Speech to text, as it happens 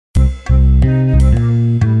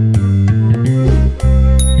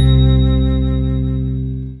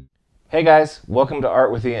Hey guys, welcome to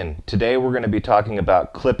Art with Ian. Today we're going to be talking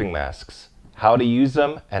about clipping masks, how to use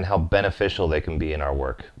them, and how beneficial they can be in our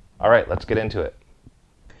work. Alright, let's get into it.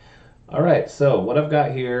 Alright, so what I've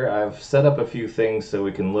got here, I've set up a few things so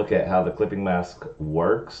we can look at how the clipping mask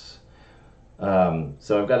works.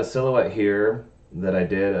 So I've got a silhouette here that I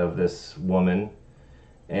did of this woman,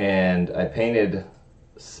 and I painted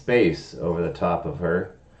space over the top of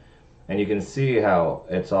her, and you can see how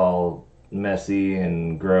it's all messy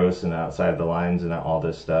and gross and outside the lines and all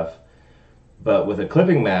this stuff. But with a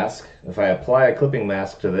clipping mask, if I apply a clipping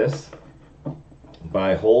mask to this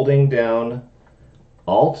by holding down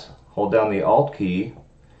hold down the Alt key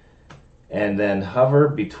and then hover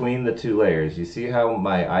between the two layers, you see how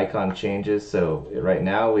my icon changes? So right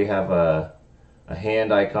now we have a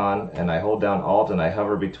hand icon, and I hold down Alt and I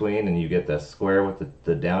hover between, and you get the square with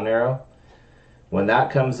the down arrow. When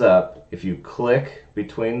that comes up, if you click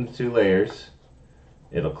between the two layers,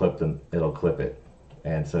 it'll clip it.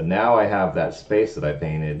 And so now I have that space that I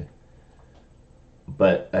painted,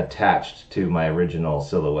 but attached to my original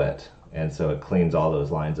silhouette. And so it cleans all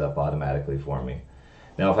those lines up automatically for me.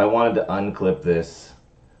 Now if I wanted to unclip this,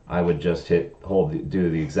 I would just do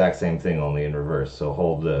the exact same thing, only in reverse. So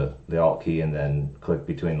hold the Alt key and then click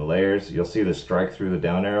between the layers. You'll see the strike through the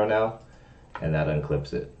down arrow now, and that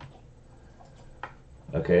unclips it.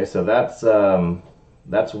 Okay, so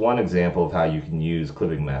that's one example of how you can use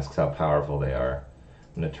clipping masks, how powerful they are.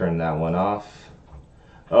 I'm going to turn that one off.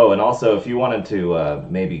 Oh, and also if you wanted to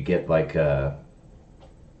maybe get like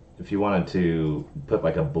if you wanted to put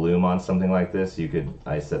like a bloom on something like this,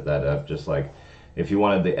 I set that up just like, if you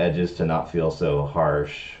wanted the edges to not feel so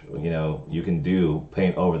harsh, you know, you can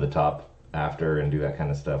paint over the top after and do that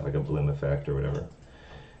kind of stuff, like a bloom effect or whatever.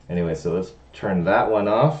 Anyway, so let's turn that one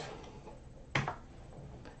off.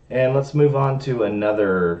 And let's move on to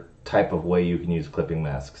another type of way you can use clipping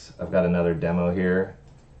masks. I've got another demo here,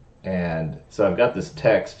 and so I've got this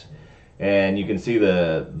text, and you can see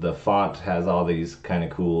the font has all these kind of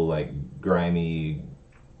cool, like grimy,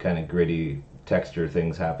 kind of gritty texture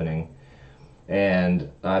things happening.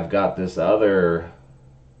 And I've got this other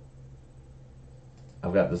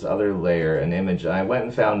layer, an image. I went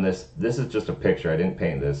and found this. This is just a picture. I didn't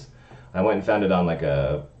paint this. I went and found it on like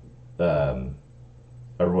a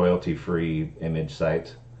royalty-free image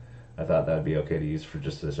site. I thought that would be okay to use for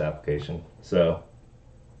just this application. So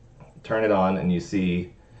turn it on and you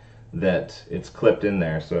see that it's clipped in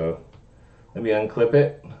there. So let me unclip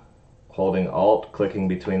it, holding Alt, clicking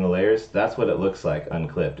between the layers. That's what it looks like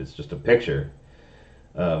unclipped. It's just a picture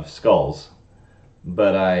of skulls.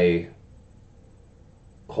 But I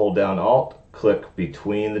hold down Alt, click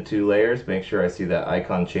between the two layers, make sure I see that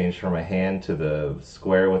icon change from a hand to the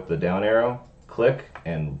square with the down arrow. Click,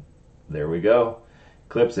 and there we go,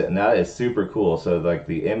 clips it. And that is super cool. So like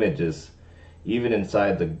the image is, even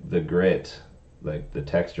inside the grit, like the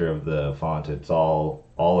texture of the font, it's all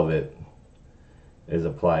of it is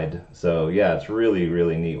applied. So yeah, it's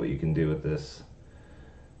really neat what you can do with this.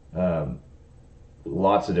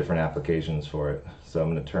 Lots of different applications for it. So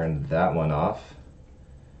I'm going to turn that one off.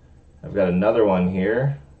 I've got another one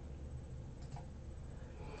here.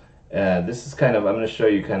 This is I'm going to show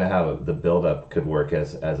you kind of how the buildup could work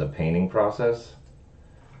as a painting process.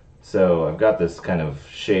 So I've got this kind of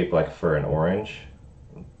shape like for an orange.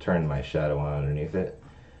 Turn my shadow on underneath it,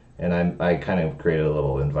 and I kind of created a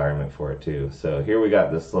little environment for it too. So here we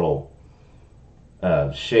got this little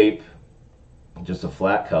shape, just a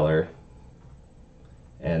flat color,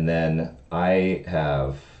 and then I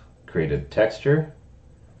have created texture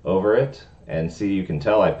over it, and see, you can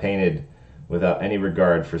tell I painted without any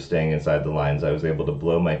regard for staying inside the lines. I was able to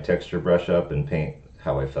blow my texture brush up and paint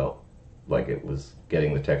how I felt like it was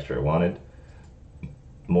getting the texture I wanted.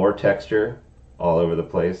 More texture all over the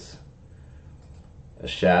place. A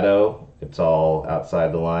shadow, it's all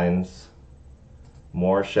outside the lines.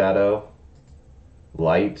 More shadow,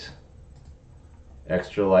 light,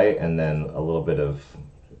 extra light, and then a little bit of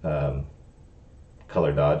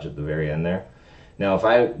color dodge at the very end there. Now if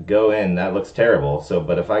I go in, that looks terrible,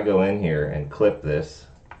 but if I go in here and clip this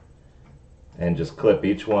and just clip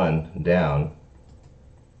each one down,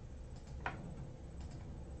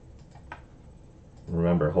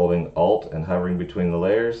 remember holding Alt and hovering between the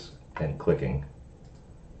layers and clicking,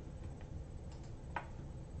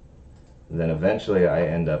 then eventually I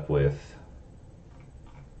end up with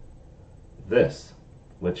this,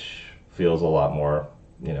 which feels a lot more,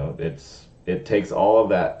 you know, it takes all of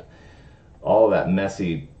that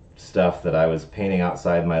messy stuff that I was painting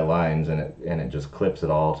outside my lines, and it just clips it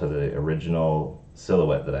all to the original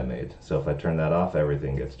silhouette that I made. So if I turn that off,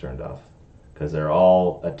 everything gets turned off because they're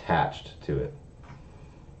all attached to it.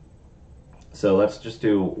 So let's just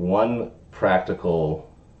do one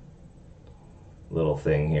practical little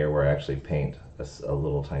thing here where I actually paint a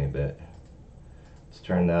little tiny bit. Let's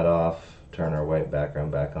turn that off, turn our white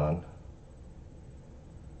background back on.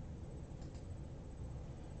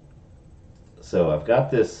 So I've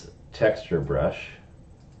got this texture brush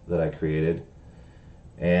that I created,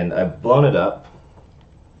 and I've blown it up.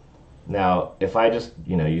 Now, if I just,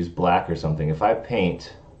 use black or something, if I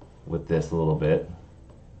paint with this a little bit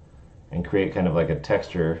and create kind of like a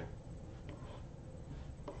texture,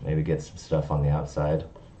 maybe get some stuff on the outside.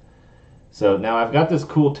 So now I've got this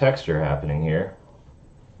cool texture happening here.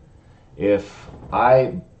 If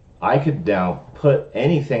I could now put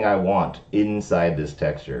anything I want inside this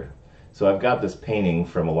texture. So I've got this painting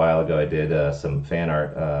from a while ago. I did some fan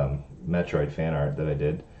art, Metroid fan art that I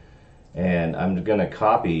did. And I'm going to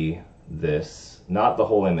copy this, not the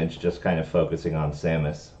whole image, just kind of focusing on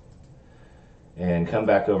Samus. And come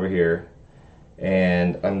back over here,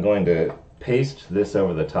 and I'm going to paste this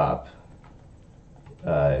over the top.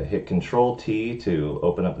 Hit Control T to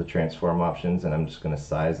open up the transform options, and I'm just going to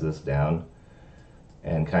size this down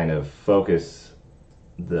and kind of focus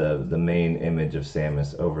the main image of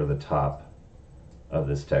Samus over the top of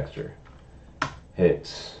this texture.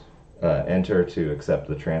 Hit Enter to accept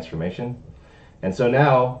the transformation. And so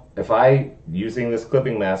now, using this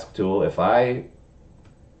clipping mask tool, if I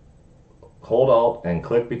hold Alt and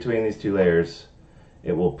click between these two layers,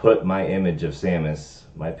 it will put my image of Samus,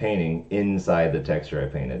 my painting, inside the texture I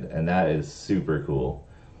painted. And that is super cool.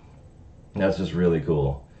 That's just really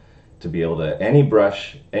cool to be able to, any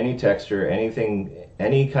brush, any texture, anything,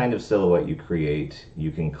 any kind of silhouette you create, you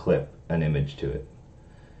can clip an image to it.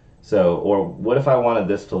 So, or what if I wanted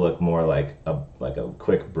this to look more like a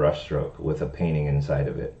quick brush stroke with a painting inside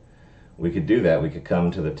of it? We could do that. We could come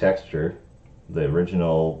to the texture, the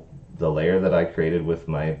layer that I created with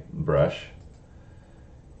my brush,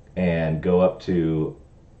 and go up to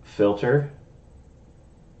Filter,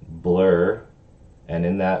 Blur, and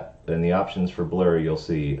in the options for blur, you'll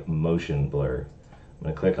see Motion Blur. I'm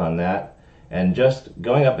going to click on that, and just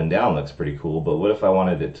going up and down looks pretty cool, but what if I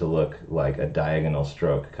wanted it to look like a diagonal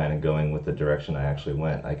stroke, kind of going with the direction I actually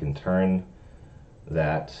went? I can turn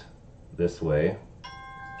that this way.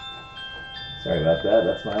 Sorry about that,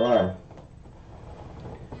 that's my alarm.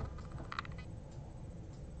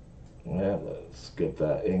 Yeah, let's get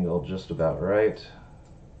that angle just about right.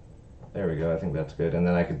 There we go, I think that's good. And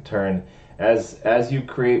then I could turn, as you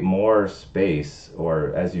create more space,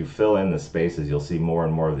 or as you fill in the spaces, you'll see more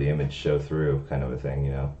and more of the image show through, kind of a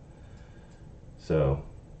thing, So,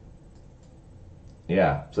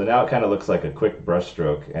 yeah, so now it kind of looks like a quick brush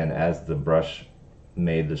stroke, and as the brush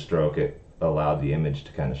made the stroke, it allowed the image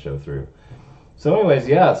to kind of show through. So anyways,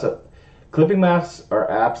 yeah, so clipping masks are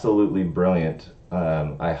absolutely brilliant.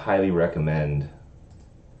 I highly recommend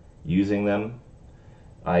using them.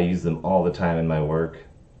 I use them all the time in my work,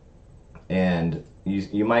 and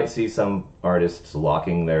you might see some artists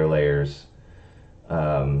locking their layers,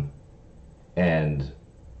 and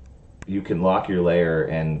you can lock your layer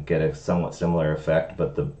and get a somewhat similar effect,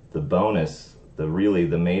 but the bonus, the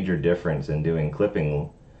major difference in doing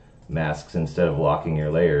clipping masks instead of locking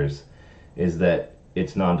your layers is that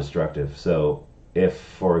it's non-destructive. So if,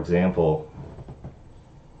 for example,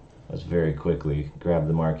 let's very quickly grab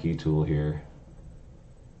the marquee tool here.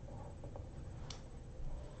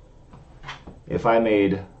 If I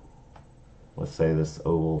made, let's say, this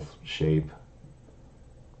oval shape,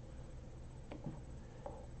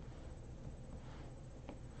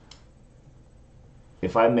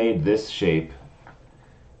 if I made this shape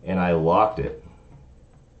and I locked it,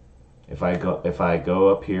 if I go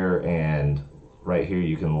up here, and right here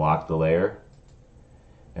you can lock the layer.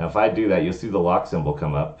 Now if I do that, you'll see the lock symbol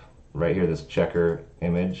come up right here, this checker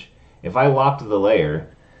image. If I locked the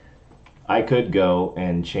layer, I could go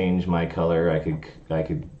and change my color. I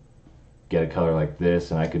could get a color like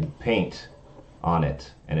this, and I could paint on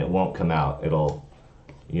it, and it won't come out. It'll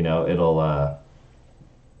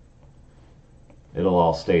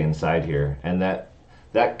all stay inside here, and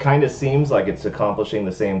that kind of seems like it's accomplishing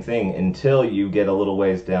the same thing until you get a little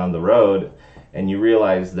ways down the road and you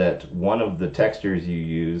realize that one of the textures you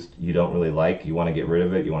used you don't really like. You want to get rid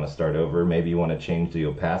of it. You want to start over. Maybe you want to change the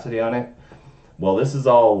opacity on it. Well, this is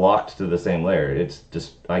all locked to the same layer. It's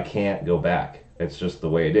just, I can't go back. It's just the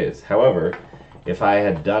way it is. However, if I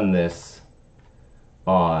had done this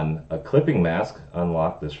on a clipping mask,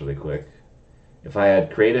 unlock this really quick. If I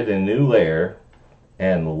had created a new layer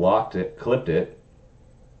and locked it, clipped it,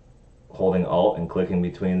 holding Alt and clicking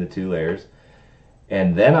between the two layers,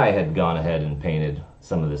 and then I had gone ahead and painted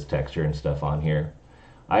some of this texture and stuff on here,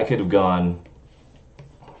 I could have gone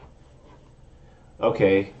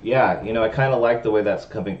Okay, yeah, I kind of like the way that's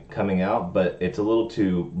coming out, but it's a little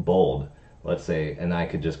too bold, let's say, and I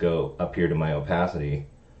could just go up here to my opacity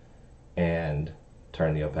and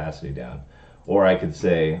turn the opacity down. Or I could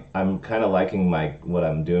say, I'm kind of liking what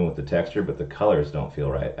I'm doing with the texture, but the colors don't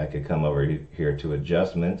feel right. I could come over here to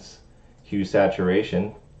adjustments, hue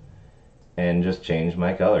saturation, and just change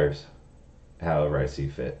my colors however I see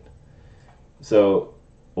fit. So,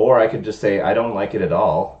 or I could just say I don't like it at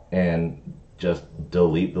all and just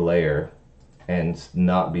delete the layer and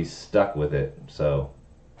not be stuck with it. So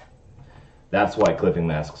that's why clipping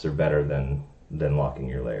masks are better than locking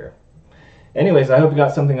your layer. Anyways, I hope you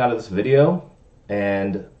got something out of this video,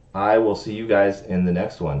 and I will see you guys in the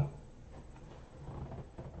next one.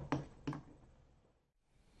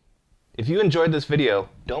 If you enjoyed this video,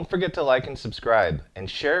 don't forget to like and subscribe, and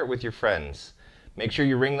share it with your friends. Make sure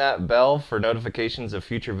you ring that bell for notifications of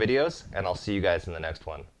future videos, and I'll see you guys in the next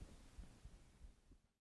one.